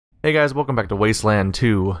Hey guys, welcome back to Wasteland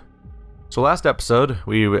 2. So last episode,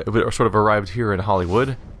 we sort of arrived here in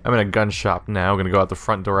Hollywood. I'm in a gun shop now, gonna go out the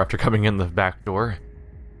front door after coming in the back door.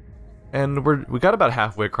 And we got about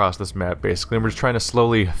halfway across this map, basically, and we're just trying to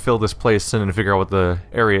slowly fill this place in and figure out what the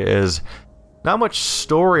area is. Not much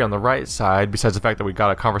story on the right side, besides the fact that we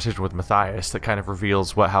got a conversation with Matthias that kind of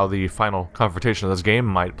reveals how the final confrontation of this game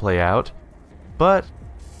might play out. But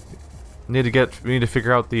we need to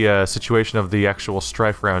figure out the situation of the actual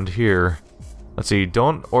strife around here. Let's see,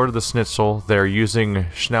 don't order the schnitzel, they're using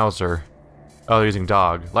Schnauzer. Oh, they're using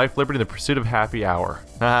dog. Life, liberty, and the pursuit of happy hour.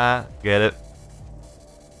 Haha, get it?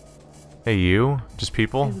 Hey you, just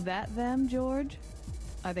people? Is that them, George?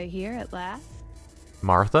 Are they here at last?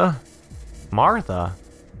 Martha? Martha?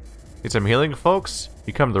 Need some healing, folks?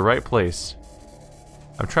 You come to the right place.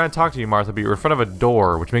 I'm trying to talk to you, Martha, but you're in front of a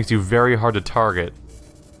door, which makes you very hard to target.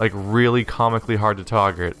 Like, really comically hard to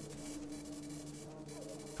target.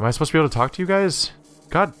 Am I supposed to be able to talk to you guys?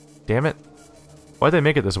 God damn it. Why'd they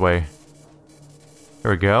make it this way? There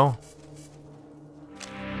we go.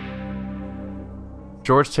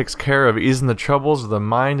 George takes care of easing the troubles of the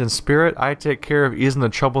mind and spirit. I take care of easing the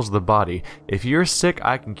troubles of the body. If you're sick,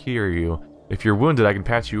 I can cure you. If you're wounded, I can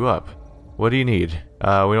patch you up. What do you need? We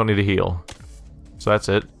don't need to heal. So that's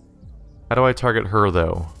it. How do I target her,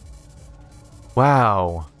 though?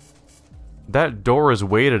 Wow. That door is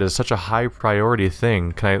weighted as such a high priority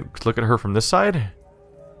thing. Can I look at her from this side?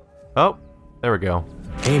 Oh, there we go.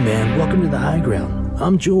 Hey man, welcome to the high ground.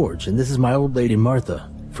 I'm George, and this is my old lady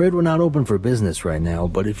Martha. Afraid we're not open for business right now,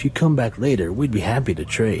 but if you come back later, we'd be happy to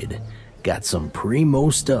trade. Got some primo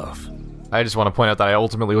stuff. I just want to point out that I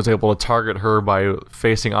ultimately was able to target her by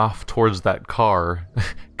facing off towards that car.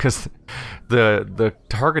 Because the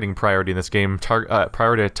targeting priority in this game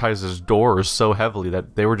prioritizes doors so heavily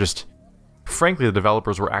that they were just... Frankly, the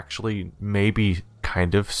developers were actually maybe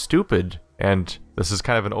kind of stupid. And this is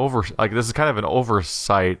kind of an oversight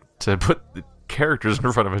to put the characters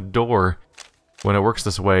in front of a door when it works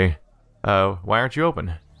this way. Why aren't you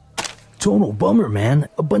open? Total bummer, man.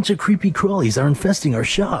 A bunch of creepy crawlies are infesting our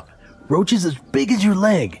shop. Roaches as big as your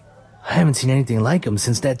leg. I haven't seen anything like them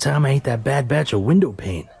since that time I ate that bad batch of window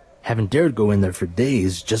paint. Haven't dared go in there for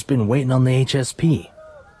days, just been waiting on the HSP.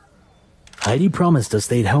 Heidi promised us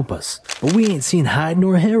they'd help us, but we ain't seen hide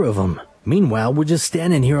nor hair of them. Meanwhile, we're just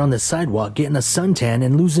standing here on the sidewalk getting a suntan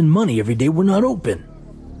and losing money every day we're not open.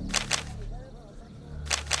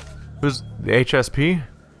 Who's the HSP?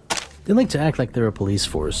 They like to act like they're a police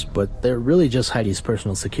force, but they're really just Heidi's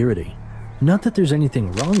personal security. Not that there's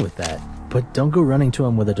anything wrong with that, but don't go running to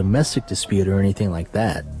them with a domestic dispute or anything like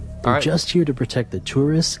that. They're just here to protect the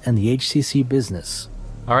tourists and the HCC business.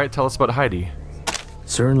 Alright, tell us about Heidi.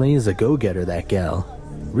 Certainly is a go-getter, that gal.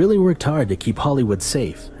 Really worked hard to keep Hollywood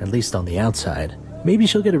safe, at least on the outside. Maybe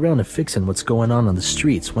she'll get around to fixing what's going on the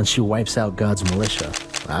streets once she wipes out God's militia.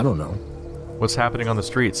 I don't know. What's happening on the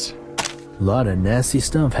streets? A lot of nasty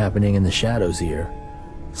stuff happening in the shadows here.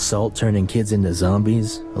 Salt turning kids into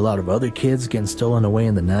zombies, a lot of other kids getting stolen away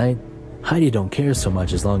in the night. Heidi don't care so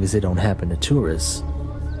much as long as it don't happen to tourists.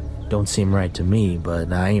 Don't seem right to me,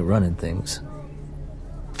 but I ain't running things.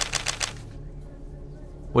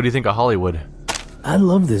 What do you think of Hollywood? I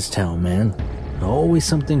love this town, man. Always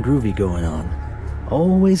something groovy going on.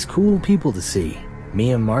 Always cool people to see.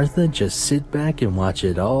 Me and Martha just sit back and watch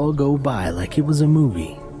it all go by like it was a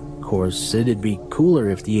movie. Of course, it'd be cooler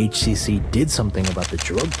if the HCC did something about the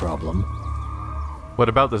drug problem. What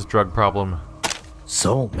about this drug problem?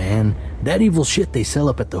 Salt, man. That evil shit they sell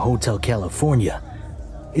up at the Hotel California.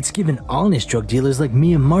 It's given honest drug dealers like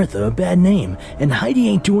me and Martha a bad name, and Heidi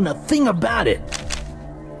ain't doing a thing about it.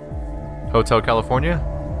 Hotel California?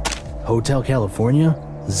 Hotel California?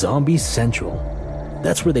 Zombie Central.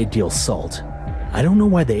 That's where they deal salt. I don't know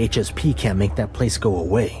why the HSP can't make that place go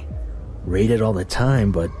away. Raided all the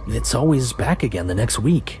time, but it's always back again the next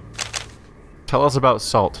week. Tell us about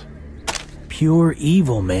salt. Pure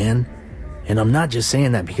evil, man. And I'm not just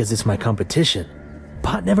saying that because it's my competition.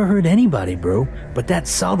 Pot never hurt anybody, bro, but that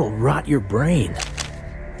salt'll rot your brain.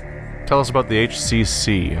 Tell us about the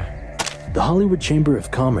HCC. The Hollywood Chamber of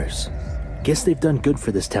Commerce. Guess they've done good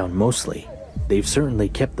for this town mostly. They've certainly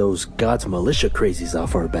kept those God's militia crazies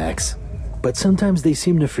off our backs. But sometimes they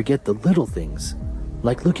seem to forget the little things.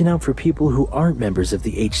 Like looking out for people who aren't members of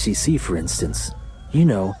the HCC, for instance. You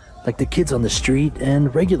know, like the kids on the street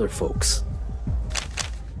and regular folks.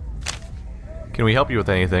 Can we help you with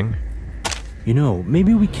anything? You know,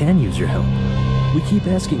 maybe we can use your help. We keep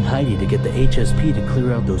asking Heidi to get the HSP to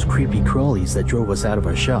clear out those creepy crawlies that drove us out of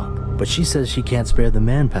our shop, but she says she can't spare the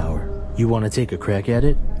manpower. You want to take a crack at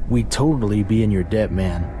it? We'd totally be in your debt,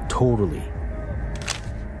 man. Totally.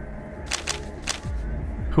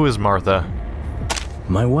 Who is Martha?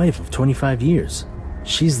 My wife of 25 years.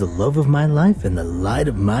 She's the love of my life and the light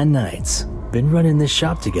of my nights. Been running this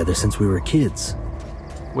shop together since we were kids.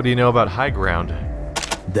 What do you know about High Ground?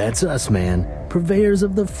 That's us, man. Purveyors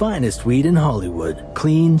of the finest weed in Hollywood.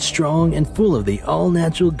 Clean, strong, and full of the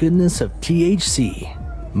all-natural goodness of THC.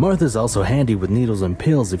 Martha's also handy with needles and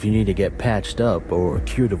pills if you need to get patched up or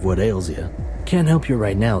cured of what ails you. Can't help you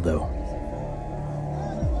right now, though.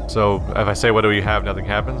 So, if I say what do we have, nothing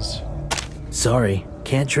happens? Sorry,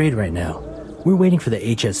 can't trade right now. We're waiting for the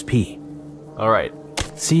HSP. Alright.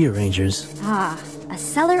 See you, Rangers. Ah, a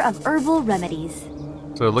seller of herbal remedies.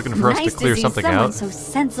 So they're looking for us to clear something out. Nice to see someone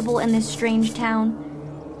so sensible in this strange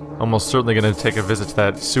town. Almost certainly gonna take a visit to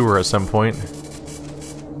that sewer at some point.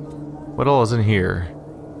 What all is in here?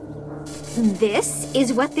 This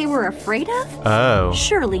is what they were afraid of? Oh.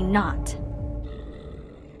 Surely not.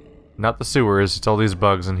 Not the sewers, it's all these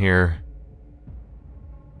bugs in here.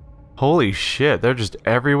 Holy shit, they're just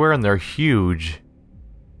everywhere and they're huge.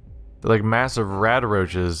 They're like massive rad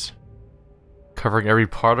roaches. Covering every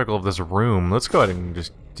particle of this room. Let's go ahead and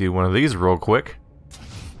just do one of these real quick.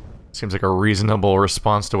 Seems like a reasonable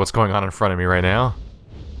response to what's going on in front of me right now.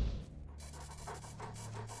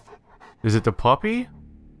 Is it the puppy?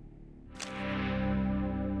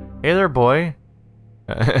 Hey there, boy.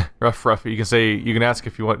 Rough. You can ask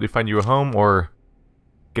if you want to find you a home, or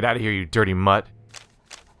get out of here, you dirty mutt.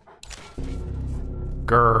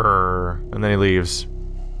 Grrr. And then he leaves.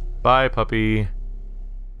 Bye, puppy.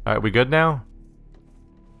 Alright, we good now?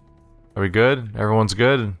 Are we good? Everyone's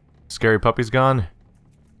good? Scary puppy's gone?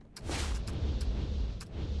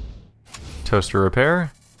 Toaster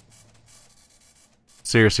repair?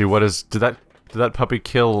 Seriously, what is... Did that puppy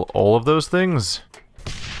kill all of those things?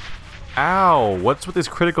 Ow! What's with these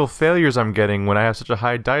critical failures I'm getting when I have such a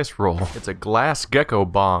high dice roll? It's a glass gecko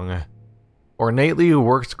bong. Ornately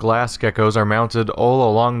worked glass geckos are mounted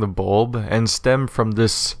all along the bulb and stem from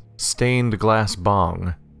this stained glass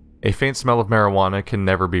bong. A faint smell of marijuana can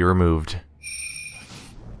never be removed.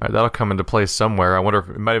 Alright, that'll come into play somewhere. I wonder if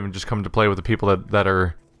it might even just come into play with the people that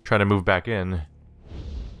are trying to move back in.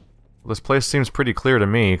 Well, this place seems pretty clear to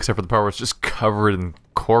me, except for the part where it's just covered in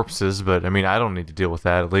corpses, but I mean, I don't need to deal with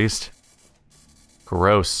that at least.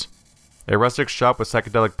 Gross. A rustic shop with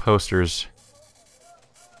psychedelic posters.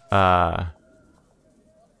 That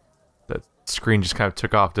screen just kind of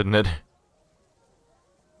took off, didn't it?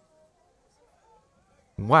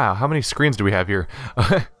 Wow, how many screens do we have here?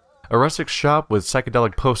 A rustic shop with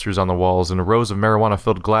psychedelic posters on the walls and rows of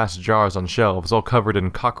marijuana-filled glass jars on shelves, all covered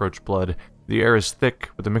in cockroach blood. The air is thick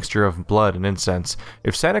with a mixture of blood and incense.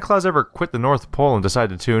 If Santa Claus ever quit the North Pole and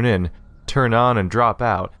decided to tune in, turn on and drop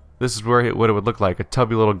out, this is what it would look like. A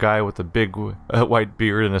tubby little guy with a big white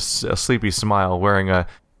beard and a sleepy smile, wearing a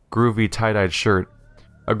groovy tie-dyed shirt.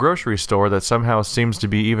 A grocery store that somehow seems to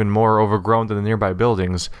be even more overgrown than the nearby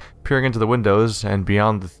buildings. Peering into the windows and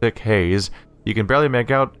beyond the thick haze, you can barely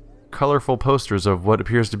make out colorful posters of what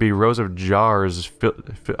appears to be rows of jars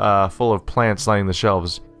full of plants lining the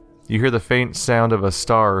shelves. You hear the faint sound of a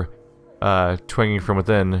star twanging from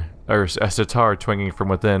within, or a sitar twanging from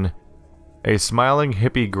within. A smiling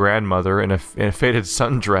hippie grandmother in a faded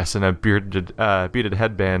sundress and a beaded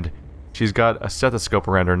headband. She's got a stethoscope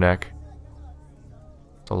around her neck.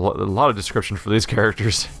 A lot of description for these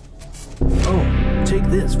characters. Oh, take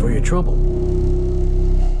this for your trouble.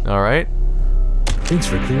 Alright. Thanks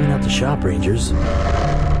for clearing out the shop, Rangers.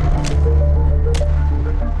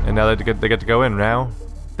 And now they get to go in now.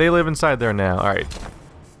 They live inside there now. Alright.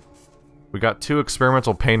 We got 2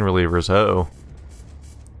 experimental pain relievers. Uh-oh.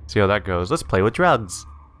 See how that goes. Let's play with drugs.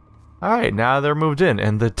 Alright, now they're moved in,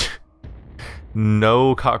 and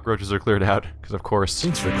no cockroaches are cleared out, because of course.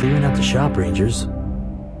 Thanks for clearing out the shop, Rangers.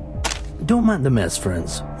 Don't mind the mess,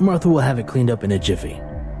 friends. Martha will have it cleaned up in a jiffy.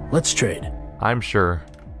 Let's trade. I'm sure.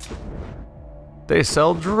 They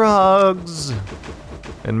sell drugs!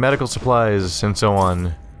 And medical supplies, and so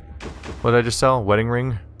on. What did I just sell? Wedding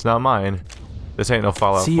ring? It's not mine. This ain't no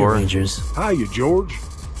Fallout 4. See you, Rangers. Hiya, George.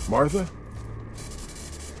 Martha?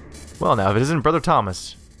 Well now, if it isn't Brother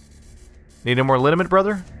Thomas. Need any more liniment,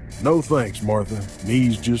 brother? No thanks, Martha.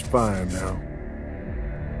 Me's just fine now.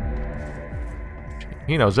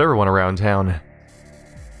 He knows everyone around town.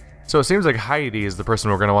 So it seems like Heidi is the person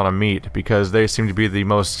we're going to want to meet, because they seem to be the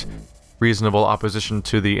most reasonable opposition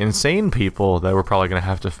to the insane people that we're probably going to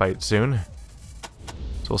have to fight soon.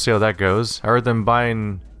 So we'll see how that goes. I heard them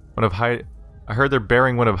buying one of I heard they're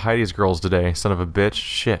burying one of Heidi's girls today. Son of a bitch.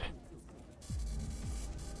 Shit.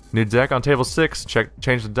 New deck on table 6.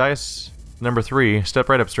 Change the dice. Number 3. Step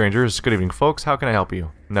right up, strangers. Good evening, folks. How can I help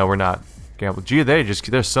you? No, we're not. Gamble. Gee,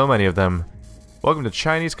 there's so many of them. Welcome to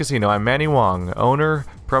Chinese Casino. I'm Manny Wong, owner,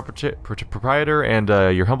 proprietor, and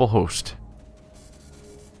your humble host.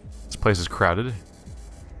 This place is crowded.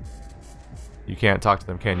 You can't talk to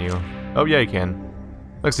them, can you? Oh, yeah, you can.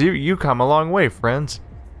 Look, so you come a long way, friends.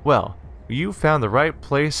 Well, you found the right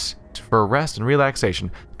place for rest and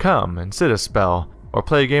relaxation. Come and sit a spell, or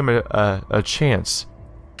play a game a chance.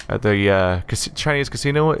 At the Chinese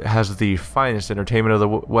Casino has the finest entertainment of the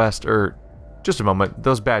West. Just a moment.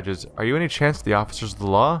 Those badges. Are you any chance the officers of the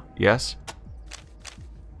law? Yes.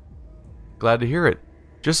 Glad to hear it.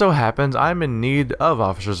 Just so happens I'm in need of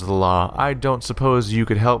officers of the law. I don't suppose you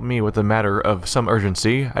could help me with a matter of some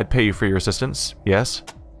urgency. I'd pay you for your assistance. Yes?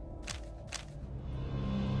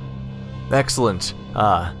 Excellent.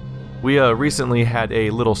 We recently had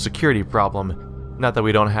a little security problem. Not that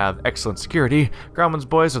we don't have excellent security. Grauman's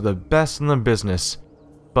boys are the best in the business.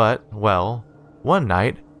 But, well, one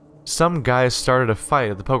night, some guys started a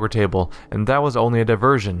fight at the poker table, and that was only a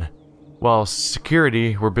diversion. While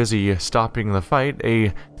security were busy stopping the fight,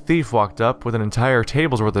 a thief walked up with an entire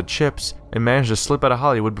table's worth of chips and managed to slip out of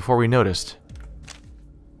Hollywood before we noticed.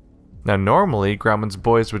 Now normally, Grauman's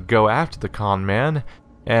boys would go after the con man,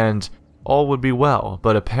 and all would be well,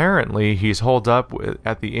 but apparently he's holed up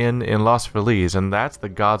at the inn in Los Feliz, and that's the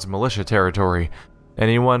God's Militia territory.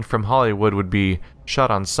 Anyone from Hollywood would be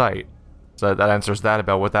shot on sight. So that answers that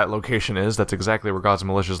about what that location is. That's exactly where God's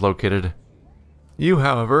Militia is located. You,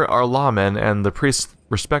 however, are lawmen, and the priests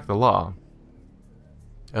respect the law.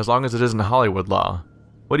 As long as it isn't Hollywood law.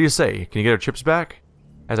 What do you say? Can you get our chips back?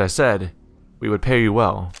 As I said, we would pay you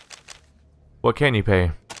well. What can you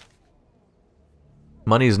pay?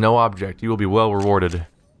 Money is no object. You will be well rewarded.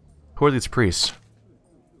 Who are these priests?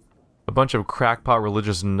 A bunch of crackpot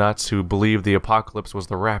religious nuts who believe the apocalypse was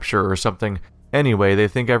the rapture or something. Anyway, they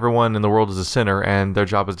think everyone in the world is a sinner, and their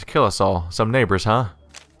job is to kill us all. Some neighbors, huh?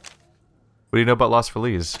 What do you know about Los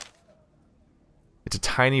Feliz? It's a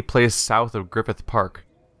tiny place south of Griffith Park.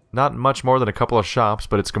 Not much more than a couple of shops,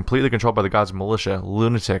 but it's completely controlled by the God's Militia,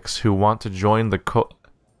 lunatics who want to join the cult.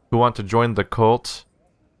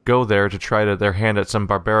 Go there to try their hand at some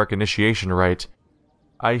barbaric initiation rite.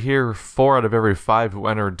 I hear 4 out of every 5 who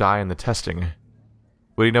enter die in the testing.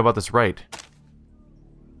 What do you know about this rite?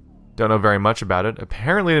 Don't know very much about it.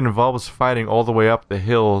 Apparently it involves fighting all the way up the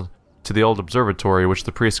hill to the old observatory, which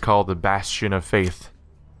the priests call the Bastion of Faith.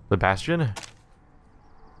 The Bastion?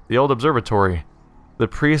 The old observatory. The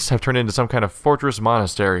priests have turned into some kind of fortress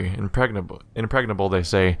monastery. Impregnable, they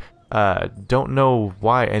say. Don't know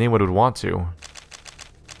why anyone would want to.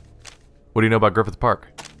 What do you know about Griffith Park?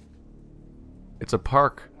 It's a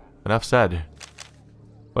park. Enough said.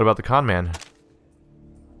 What about the con man?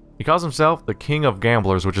 He calls himself the King of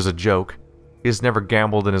Gamblers, which is a joke. He has never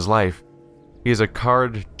gambled in his life. He is a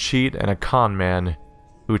card cheat and a con man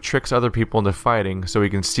who tricks other people into fighting so he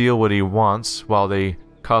can steal what he wants while they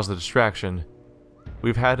cause the distraction.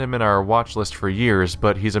 We've had him in our watch list for years,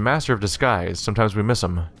 but he's a master of disguise. Sometimes we miss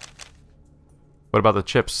him. What about the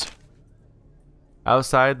chips?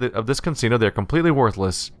 Outside of this casino, they're completely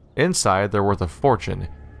worthless. Inside, they're worth a fortune.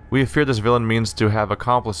 We fear this villain means to have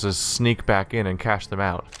accomplices sneak back in and cash them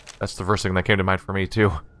out. That's the first thing that came to mind for me, too.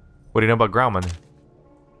 What do you know about Grauman?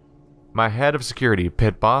 My head of security,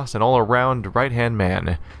 pit boss, and all-around right-hand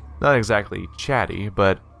man. Not exactly chatty,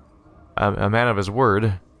 but a man of his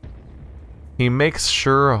word. He makes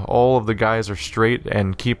sure all of the guys are straight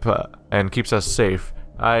and keeps us safe.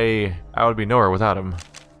 I would be nowhere without him.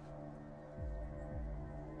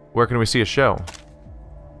 Where can we see a show?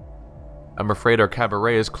 I'm afraid our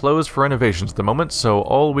cabaret is closed for renovations at the moment, so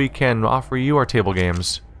all we can offer you are table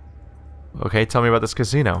games. Okay, tell me about this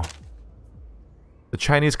casino. The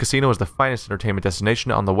Chinese Casino is the finest entertainment destination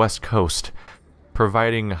on the West Coast,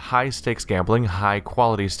 providing high-stakes gambling,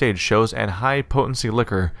 high-quality stage shows, and high-potency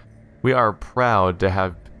liquor. We are proud to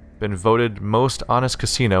have been voted most honest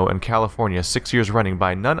casino in California 6 years running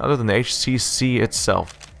by none other than the HCC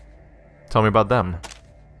itself. Tell me about them.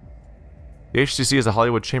 The HCC is the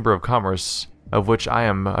Hollywood Chamber of Commerce, of which I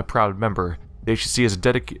am a proud member. The HCC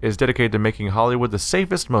is dedicated to making Hollywood the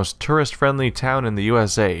safest, most tourist-friendly town in the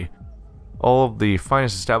USA. All of the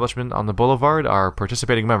finest establishments on the boulevard are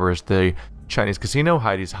participating members. The Chinese Casino,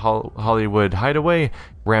 Heidi's Hollywood Hideaway,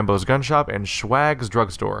 Rambo's Gun Shop, and Schwag's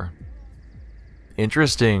Drugstore.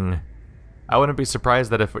 Interesting. I wouldn't be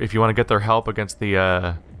surprised that if you want to get their help against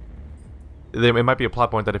the, it might be a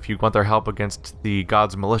plot point that if you want their help against the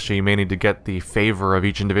God's Militia, you may need to get the favor of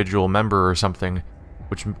each individual member or something,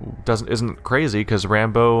 which isn't crazy because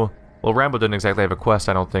Rambo didn't exactly have a quest,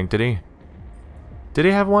 I don't think, did he? Did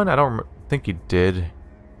he have one? I don't think he did.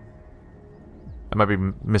 I might be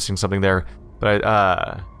missing something there, but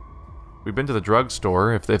we've been to the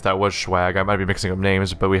drugstore, if that was Schwag. I might be mixing up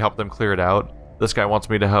names, but we helped them clear it out. This guy wants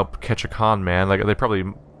me to help catch a con man. Like, they probably...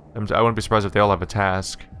 I wouldn't be surprised if they all have a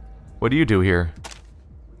task. What do you do here?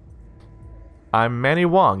 I'm Manny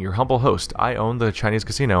Wong, your humble host. I own the Chinese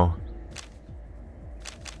casino.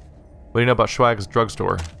 What do you know about Schwag's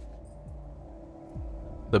drugstore?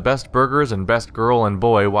 The best burgers and best girl and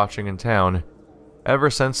boy watching in town. Ever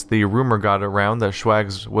since the rumor got around that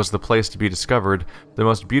Schwag's was the place to be discovered, the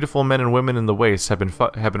most beautiful men and women in the Waste have been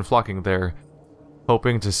flocking there,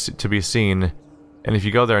 hoping to be seen. And if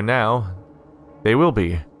you go there now, they will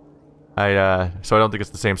be. So I don't think it's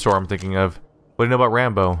the same store I'm thinking of. What do you know about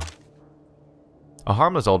Rambo? A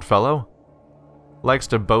harmless old fellow. Likes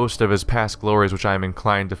to boast of his past glories, which I am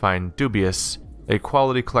inclined to find dubious. A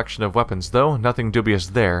quality collection of weapons, though, nothing dubious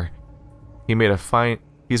there. He's made a fine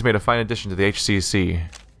addition to the HCC.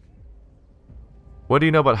 What do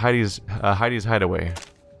you know about Heidi's Hideaway?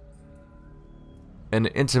 An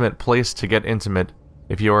intimate place to get intimate.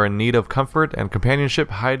 If you are in need of comfort and companionship,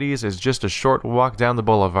 Heidi's is just a short walk down the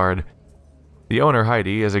boulevard. The owner,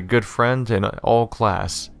 Heidi, is a good friend in all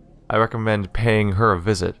class. I recommend paying her a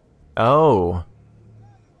visit. Oh.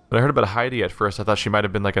 When I heard about Heidi at first, I thought she might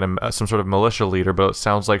have been like some sort of militia leader, but it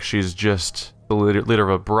sounds like she's just the leader of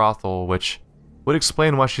a brothel, which would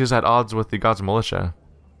explain why she's at odds with the God's militia.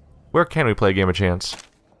 Where can we play a game of chance?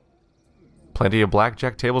 Plenty of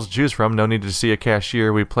blackjack tables to choose from, no need to see a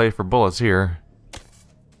cashier, we play for bullets here.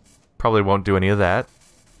 Probably won't do any of that.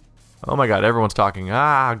 Oh my god, everyone's talking.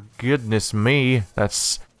 Ah, goodness me.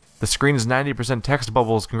 The screen is 90% text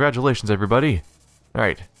bubbles. Congratulations, everybody.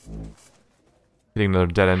 Alright. Hitting another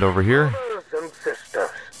dead end over here. Brothers and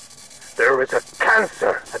sisters, there is a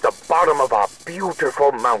cancer at the bottom of our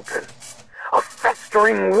beautiful mountain. A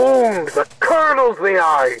festering wound that curdles the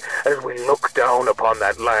eye as we look down upon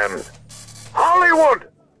that land. Hollywood!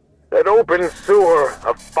 That open sewer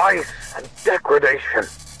of vice and degradation.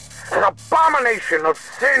 An abomination of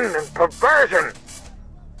sin and perversion.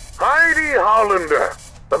 Heidi Hollander,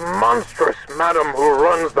 the monstrous madam who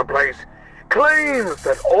runs the place, claims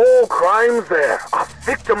that all crimes there are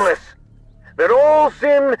victimless, that all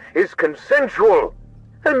sin is consensual,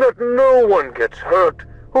 and that no one gets hurt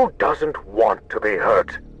who doesn't want to be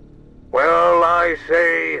hurt. Well, I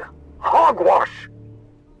say, hogwash!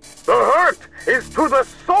 The hurt is to the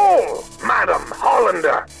soul, Madam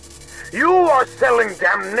Hollander. You are selling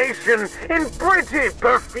damnation in pretty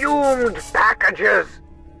perfumed packages,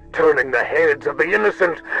 turning the heads of the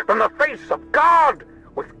innocent from the face of God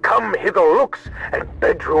with come-hither looks and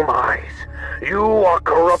bedroom eyes. You are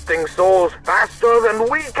corrupting souls faster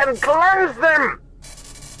than we can cleanse them.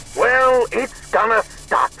 Well, it's gonna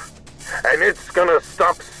stop. And it's gonna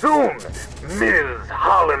stop soon, Ms.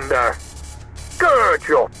 Hollander. Gird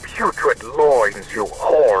your putrid loins, you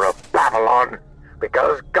whore of Babylon,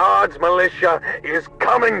 because God's militia is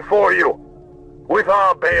coming for you. With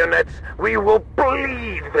our bayonets, we will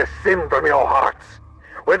bleed the sin from your hearts.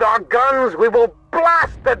 With our guns, we will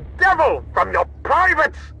blast the devil from your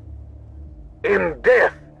privates. In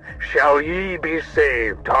death shall ye be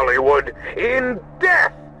saved, Hollywood. In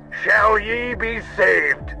death shall ye be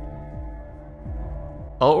saved.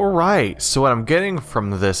 Alright, so what I'm getting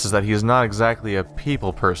from this is that he's not exactly a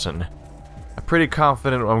people person. I'm pretty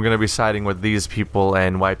confident I'm going to be siding with these people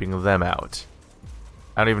and wiping them out.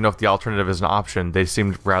 I don't even know if the alternative is an option. They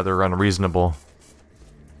seemed rather unreasonable.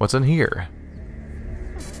 What's in here?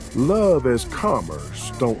 Love as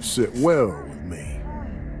commerce don't sit well with me.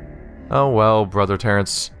 Oh well, Brother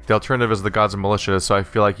Terrence. The alternative is the Gods of Militia, so I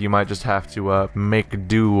feel like you might just have to make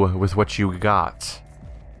do with what you got.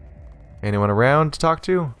 Anyone around to talk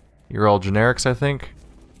to? You're all generics, I think.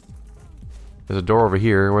 There's a door over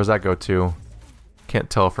here. Where does that go to? Can't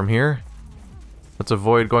tell from here. Let's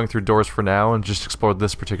avoid going through doors for now and just explore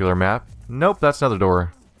this particular map. Nope, that's another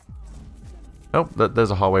door. Nope,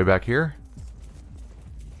 there's a hallway back here.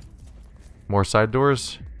 More side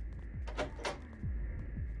doors.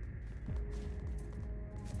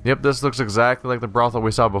 Yep, this looks exactly like the brothel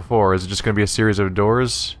we saw before. Is it just going to be a series of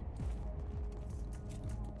doors?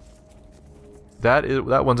 That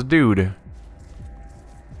one's a dude.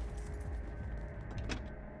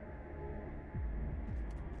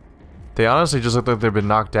 They honestly just look like they've been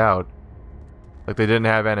knocked out. Like they didn't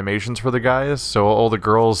have animations for the guys, so all the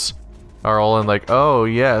girls are all in like, oh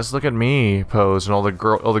yes, look at me pose, and all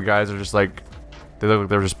the guys are just like, they look like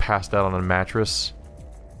they're just passed out on a mattress.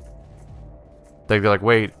 They're like,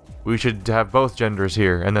 wait, we should have both genders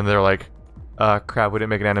here, and then they're like, crap, we didn't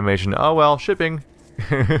make an animation. Oh well, shipping.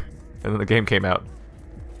 And then the game came out.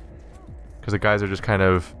 Because the guys are just kind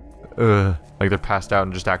of, like they're passed out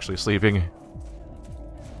and just actually sleeping.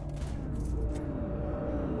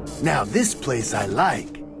 Now this place I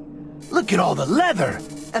like. Look at all the leather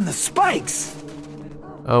and the spikes.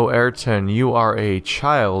 Oh, Ayrton, you are a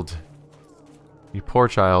child. You poor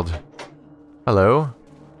child. Hello?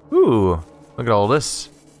 Ooh, look at all this.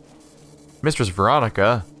 Mistress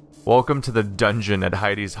Veronica, welcome to the dungeon at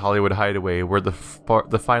Heidi's Hollywood Hideaway, where the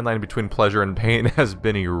fine line between pleasure and pain has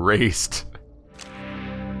been erased.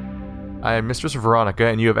 I am Mistress Veronica,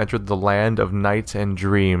 and you have entered the land of nights and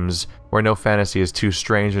dreams, where no fantasy is too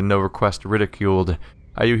strange and no request ridiculed.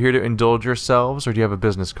 Are you here to indulge yourselves, or do you have a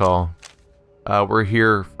business call? We're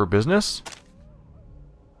here for business?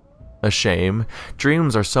 A shame.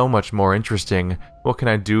 Dreams are so much more interesting. What can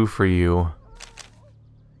I do for you?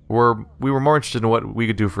 We were more interested in what we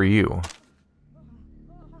could do for you.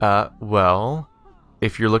 Well,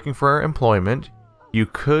 if you're looking for employment, you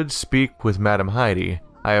could speak with Madam Heidi.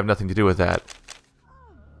 I have nothing to do with that.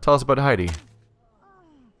 Tell us about Heidi.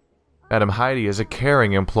 Madam Heidi is a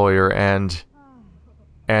caring employer and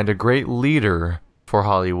a great leader for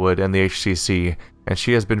Hollywood and the HCC, and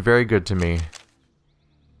she has been very good to me.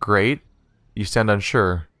 Great? You sound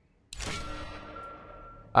unsure.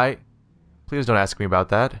 Please don't ask me about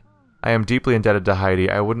that. I am deeply indebted to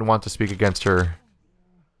Heidi. I wouldn't want to speak against her.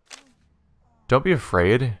 Don't be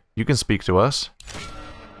afraid. You can speak to us.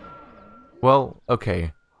 Well,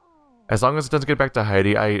 okay. As long as it doesn't get back to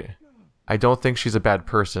Heidi, I don't think she's a bad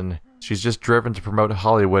person. She's just driven to promote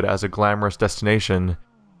Hollywood as a glamorous destination,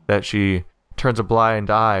 that she turns a blind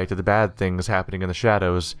eye to the bad things happening in the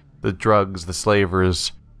shadows, the drugs, the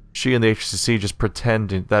slavers. She and the HCC just pretend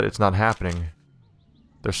that it's not happening.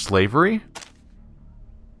 There's slavery?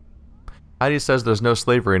 Heidi says there's no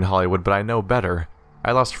slavery in Hollywood, but I know better.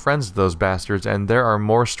 I lost friends to those bastards, and there are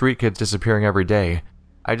more street kids disappearing every day.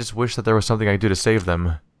 I just wish that there was something I could do to save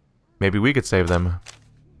them. Maybe we could save them.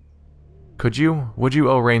 Could you? Would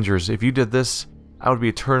you, oh Rangers? If you did this, I would be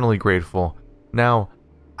eternally grateful. Now,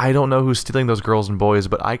 I don't know who's stealing those girls and boys,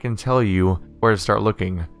 but I can tell you where to start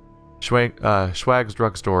looking. Schwag's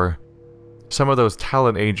drugstore. Some of those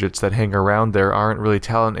talent agents that hang around there aren't really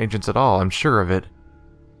talent agents at all, I'm sure of it.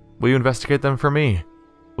 Will you investigate them for me?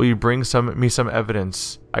 Will you bring me some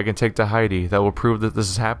evidence I can take to Heidi that will prove that this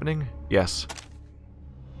is happening? Yes.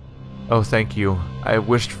 Oh, thank you. I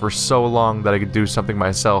wished for so long that I could do something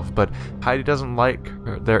myself, but Heidi doesn't like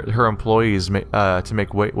her employees to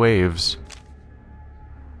make waves.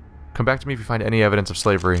 Come back to me if you find any evidence of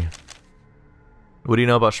slavery. What do you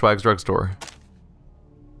know about Schwag's drugstore?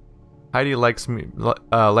 Heidi likes me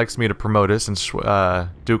to promote it since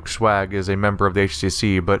Duke Schwag is a member of the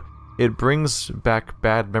HCC, but it brings back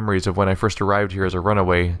bad memories of when I first arrived here as a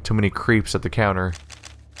runaway. Too many creeps at the counter.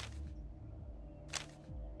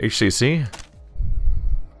 HCC?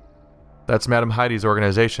 That's Madam Heidi's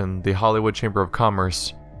organization, the Hollywood Chamber of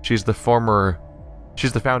Commerce. She's the founder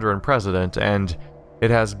and president, and it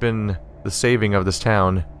has been the saving of this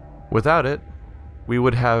town. Without it, we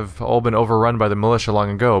would have all been overrun by the militia long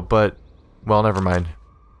ago, but... well, never mind.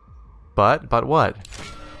 But what?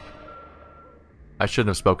 I shouldn't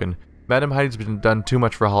have spoken. Madam Heidi's been done too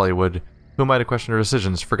much for Hollywood. Who am I to question her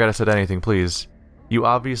decisions? Forget I said anything, please. You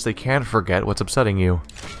obviously can't forget what's upsetting you.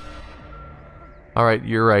 Alright,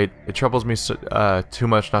 you're right. It troubles me too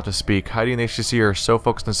much not to speak. Heidi and the HCC are so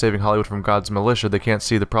focused on saving Hollywood from God's militia they can't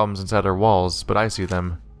see the problems inside our walls, but I see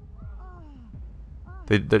them.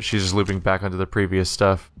 She's just looping back onto the previous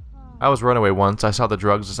stuff. I was runaway once, I saw the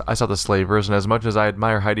drugs, I saw the slavers, and as much as I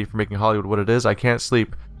admire Heidi for making Hollywood what it is, I can't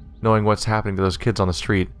sleep knowing what's happening to those kids on the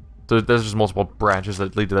street. There's just multiple branches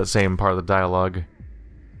that lead to that same part of the dialogue.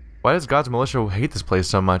 Why does God's militia hate this place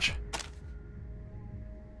so much?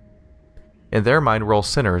 In their mind, we're all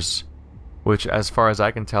sinners, which, as far as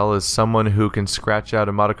I can tell, is someone who can scratch out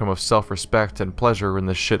a modicum of self-respect and pleasure in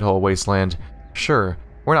this shithole wasteland. Sure,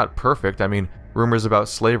 we're not perfect. I mean, rumors about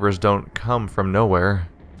slavers don't come from nowhere.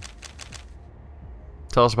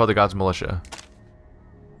 Tell us about the God's militia.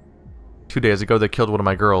 2 days ago, they killed one of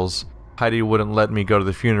my girls. Heidi wouldn't let me go to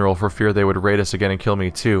the funeral for fear they would raid us again and kill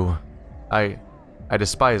me too. I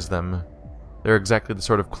despise them. They're exactly the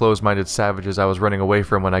sort of close-minded savages I was running away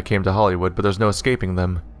from when I came to Hollywood, but there's no escaping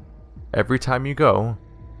them. Every time you go...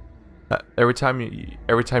 every time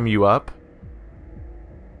you up,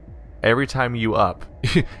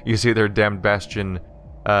 you see their damned bastion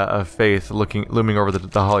of faith looming over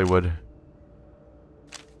the Hollywood.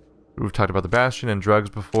 We've talked about the bastion and drugs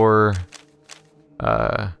before.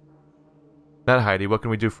 Not Heidi, what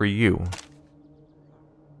can we do for you?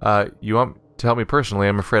 You want to help me personally?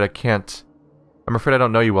 I'm afraid I can't. I'm afraid I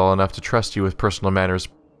don't know you well enough to trust you with personal matters.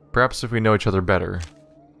 Perhaps if we know each other better.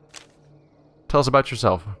 Tell us about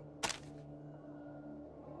yourself.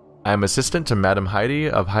 I am assistant to Madame Heidi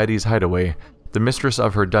of Heidi's Hideaway, the mistress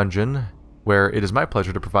of her dungeon, where it is my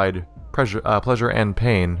pleasure to provide pleasure and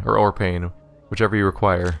pain, or pain, whichever you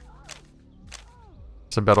require.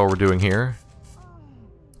 That's about all we're doing here.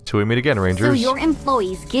 Till we meet again, Rangers. So your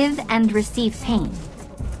employees give and receive pain?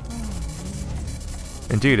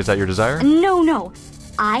 Indeed, is that your desire? No.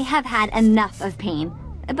 I have had enough of pain,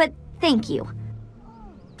 but thank you.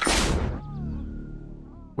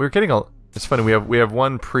 We're getting a... It's funny, we have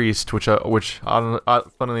one priest, which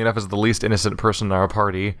funnily enough is the least innocent person in our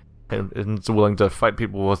party, and is willing to fight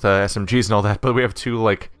people with SMGs and all that, but we have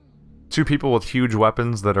two people with huge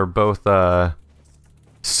weapons that are both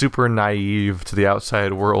super naive to the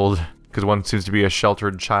outside world, because one seems to be a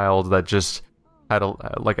sheltered child that just had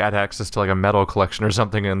access to like a metal collection or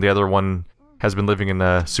something, and the other one has been living in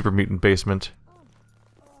a super mutant basement.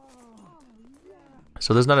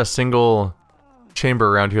 So there's not a single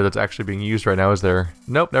chamber around here that's actually being used right now, is there?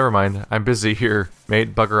 Nope, never mind. I'm busy here,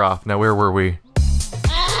 mate. Bugger off. Now where were we?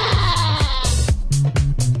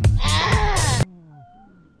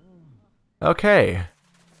 Okay.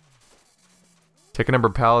 Take a number,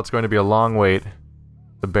 pal. It's going to be a long wait.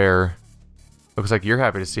 The bear. Looks like you're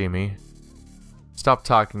happy to see me. Stop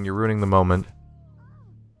talking. You're ruining the moment.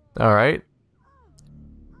 Alright.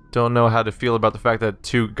 Don't know how to feel about the fact that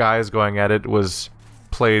two guys going at it was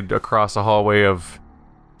played across a hallway of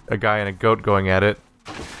a guy and a goat going at it.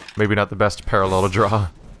 Maybe not the best parallel to draw.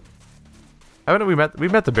 Haven't we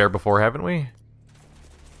met the bear before, haven't we?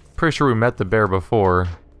 Pretty sure we met the bear before.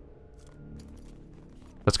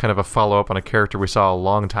 That's kind of a follow-up on a character we saw a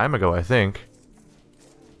long time ago, I think.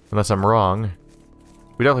 Unless I'm wrong.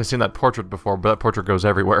 We've definitely seen that portrait before, but that portrait goes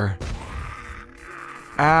everywhere.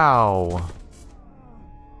 Ow!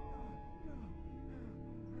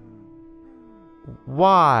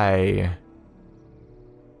 Why?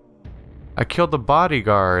 I killed the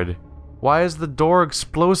bodyguard. Why is the door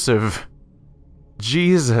explosive?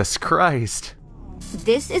 Jesus Christ.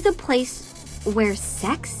 This is a place where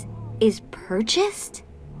sex is purchased?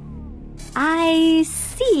 I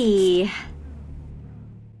see.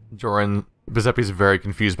 Joran, Giuseppe's very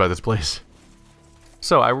confused by this place.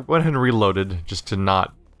 So I went ahead and reloaded just to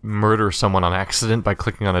not murder someone on accident by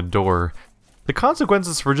clicking on a door. The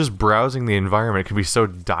consequences for just browsing the environment can be so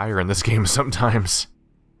dire in this game sometimes.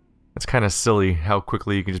 It's kind of silly how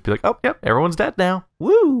quickly you can just be like, oh, yep, everyone's dead now.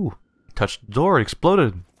 Woo! Touched the door, it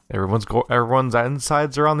exploded. Everyone's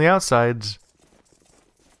insides are on the outsides.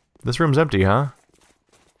 This room's empty, huh?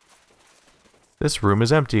 This room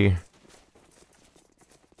is empty.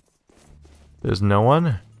 There's no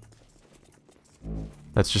one?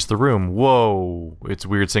 That's just the room. Whoa! It's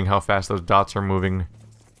weird seeing how fast those dots are moving.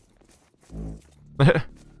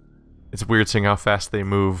 It's weird seeing how fast they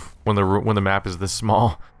move when the map is this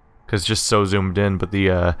small, because it's just so zoomed in. But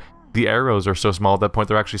the arrows are so small at that point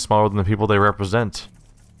they're actually smaller than the people they represent.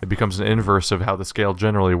 It becomes an inverse of how the scale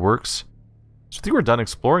generally works. So I think we're done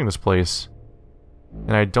exploring this place,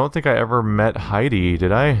 and I don't think I ever met Heidi.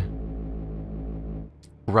 Did I?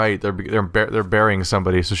 Right, they're burying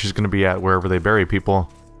somebody, so she's going to be at wherever they bury people.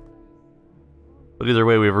 But either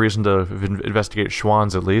way, we have a reason to investigate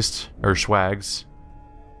Schwans at least, or Schwags.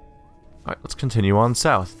 Alright, let's continue on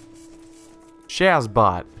south.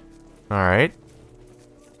 Shazbot. Alright.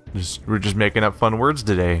 We're just making up fun words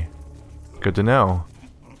today. Good to know.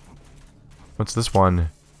 What's this one?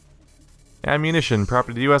 Ammunition,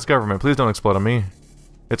 property of the U.S. government. Please don't explode on me.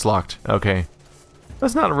 It's locked. Okay.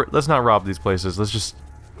 Let's not rob these places. Let's just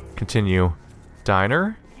continue.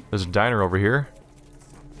 Diner? There's a diner over here.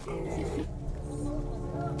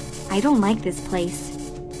 I don't like this place.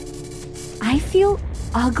 I feel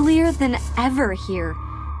uglier than ever here.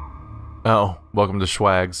 Oh, welcome to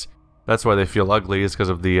Schwags. That's why they feel ugly, is because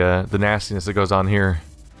of the nastiness that goes on here.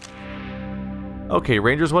 Okay,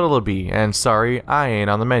 Rangers, what'll it be? And sorry, I ain't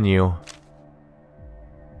on the menu.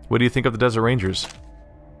 What do you think of the Desert Rangers?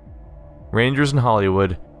 Rangers in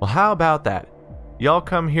Hollywood. Well, how about that? Y'all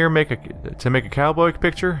come here to make a cowboy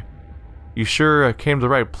picture? You sure came to the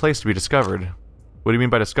right place to be discovered. What do you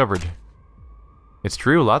mean by discovered? It's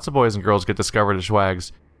true, lots of boys and girls get discovered at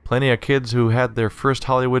Schwags. Plenty of kids who had their first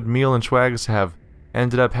Hollywood meal in Schwags have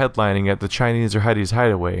ended up headlining at the Chinese or Heidi's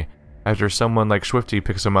Hideaway after someone like Swifty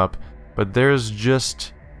picks them up. But there's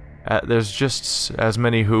just as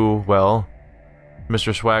many who, well,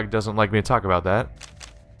 Mr. Swag doesn't like me to talk about that.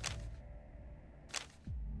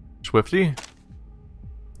 Swifty?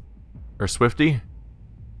 Or Swifty?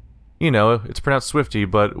 You know, it's pronounced Swifty,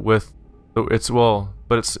 but with... It's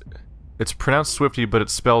pronounced Swifty, but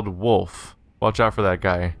it's spelled wolf. Watch out for that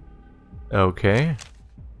guy. Okay.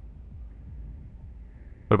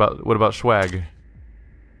 What about Swag?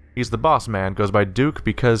 He's the boss man, goes by Duke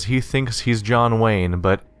because he thinks he's John Wayne,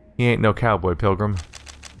 but he ain't no cowboy, Pilgrim.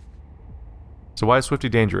 So why is Swifty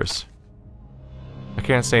dangerous? I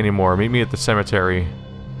can't say anymore. Meet me at the cemetery.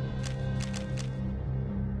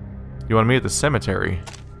 You want to meet at the cemetery?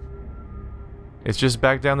 It's just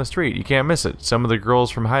back down the street. You can't miss it. Some of the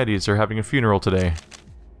girls from Heidi's are having a funeral today.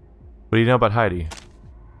 What do you know about Heidi?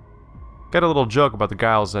 Got a little joke about the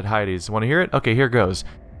gals at Heidi's. Want to hear it? Okay, here goes.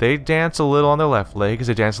 They dance a little on their left legs,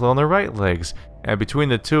 they dance a little on their right legs, and between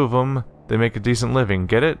the two of them, they make a decent living.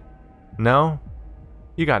 Get it? No?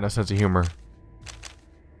 You got no sense of humor.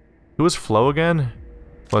 Who is Flo again?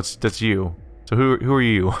 Well, that's you. So who are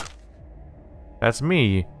you? That's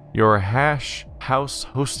me, your house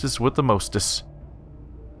hostess with the mostess.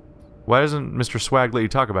 Why doesn't Mr. Swag let you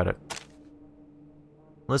talk about it?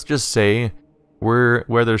 Let's just say, where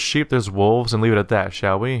there's sheep, there's wolves, and leave it at that,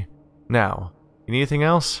 shall we? Now, you need anything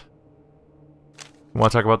else? You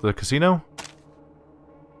want to talk about the casino?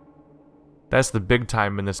 That's the big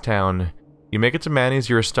time in this town. You make it to Manny's,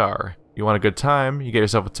 you're a star. You want a good time, you get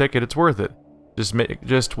yourself a ticket, it's worth it.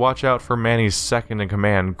 Just watch out for Manny's second in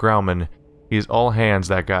command, Grauman. He's all hands,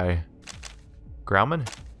 that guy. Grauman?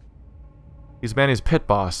 He's Manny's pit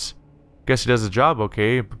boss. Guess he does the job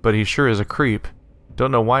okay, but he sure is a creep.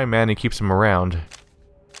 Don't know why Manny keeps him around.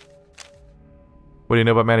 What do you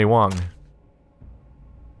know about Manny Wong?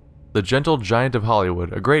 The gentle giant of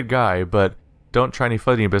Hollywood. A great guy, but don't try any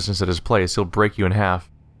fighting business at his place. He'll break you in half.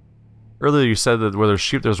 Earlier you said that where there's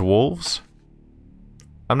sheep, there's wolves?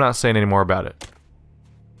 I'm not saying any more about it.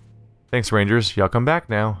 Thanks, Rangers. Y'all come back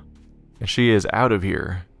now. And she is out of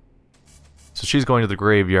here. So she's going to the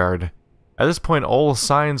graveyard. At this point, all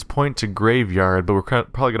signs point to graveyard, but we're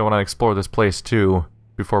probably going to want to explore this place too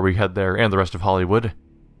before we head there, and the rest of Hollywood.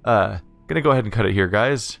 Gonna go ahead and cut it here,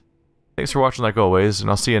 guys. Thanks for watching like always, and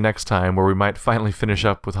I'll see you next time where we might finally finish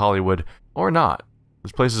up with Hollywood. Or not.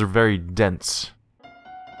 These places are very dense.